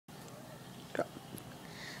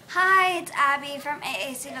Hi, it's Abby from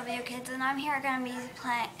AACW Kids, and I'm here going to be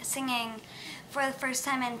singing for the first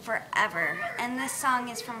time in forever. And this song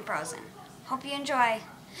is from Frozen. Hope you enjoy.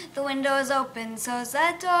 The window is open, so's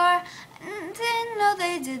that door. Didn't know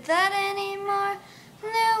they did that anymore.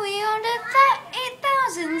 Knew we owned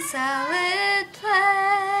 8,000 salad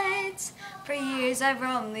plates. For years I've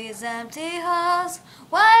roamed these empty halls.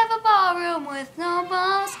 Why have a ballroom with no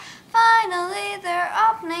balls? Finally they're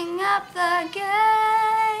opening up the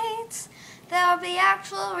gates. There'll be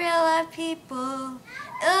actual real life people.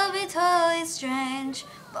 It'll be totally strange.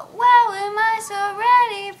 But wow, am I so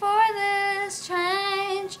ready for this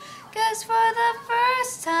change? 'Cause for the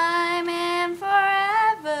first time in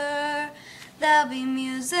forever, there'll be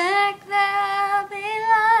music, there'll be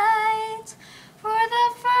lights. For the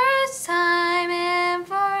first time in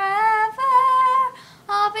forever,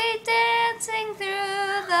 I'll be dancing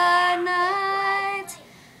through the night.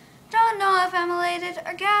 Don't know if I'm elated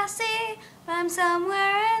or gassy, but I'm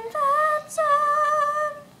somewhere in that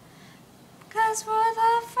zone. 'Cause for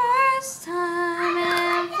the first time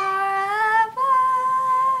in forever,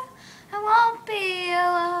 I won't be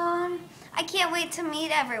alone. I can't wait to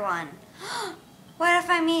meet everyone. What if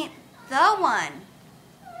I meet the one?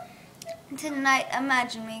 Tonight,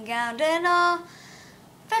 imagine me gowned in all,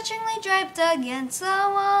 fetchingly draped against the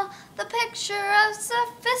wall, the picture of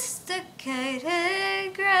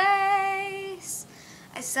sophisticated grace.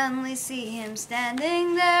 I suddenly see him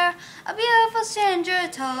standing there, a beautiful stranger,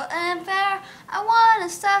 tall and fair. I want to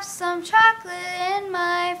stuff some chocolate in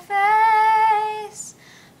my face.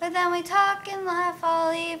 But then we talk and laugh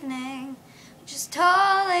all evening, which is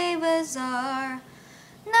totally bizarre.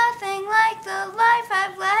 Nothing like the life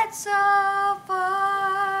I've led so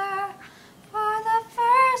far. For the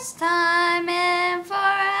first time in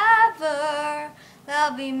forever,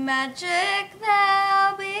 there'll be magic,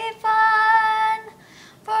 there'll be fun.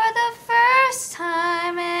 For the first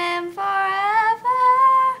time in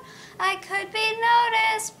forever, I could be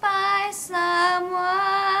noticed by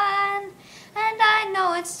someone. And I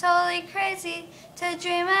know it's totally crazy to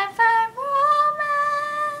dream and find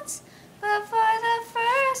romance, but for the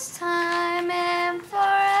first time in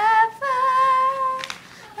forever,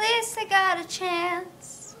 at least I got a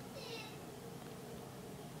chance.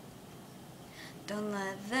 Don't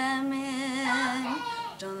let them in,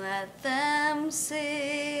 don't let them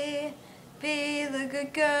see. Be the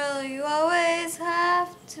good girl you always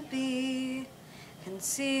have to be.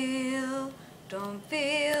 Conceal, don't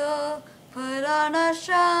feel, put on a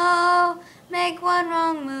show. Make one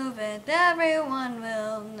wrong move and everyone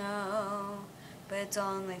will know. But it's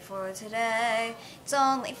only for today, it's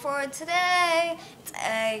only for today. It's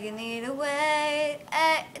agony to wait,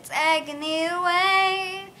 it's agony to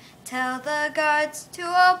wait. Tell the guards to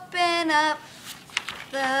open up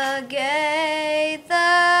the gate,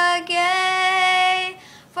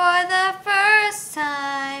 for the first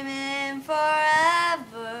time in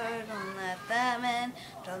forever. Don't let them in,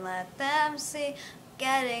 don't let them see.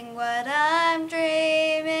 Getting what I'm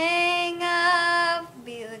dreaming of.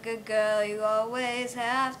 Be the good girl you always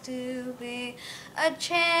have to be. A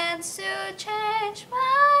chance to change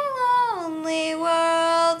my lonely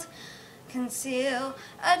world. Conceal,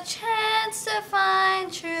 a chance to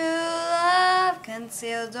find true love.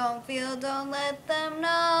 Conceal, don't feel, don't let them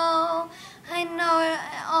know. I know it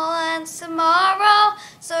all ends tomorrow,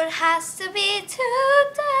 so it has to be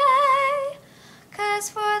today. 'Cause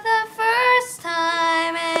for the first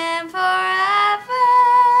time in forever,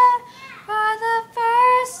 for the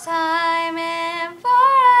first time in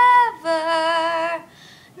forever,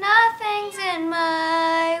 nothing's in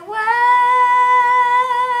my way.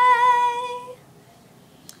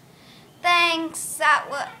 Thanks.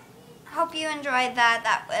 Hope you enjoyed that.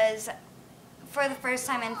 That was For the First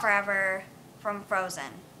Time in Forever from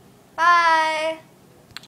Frozen. Bye.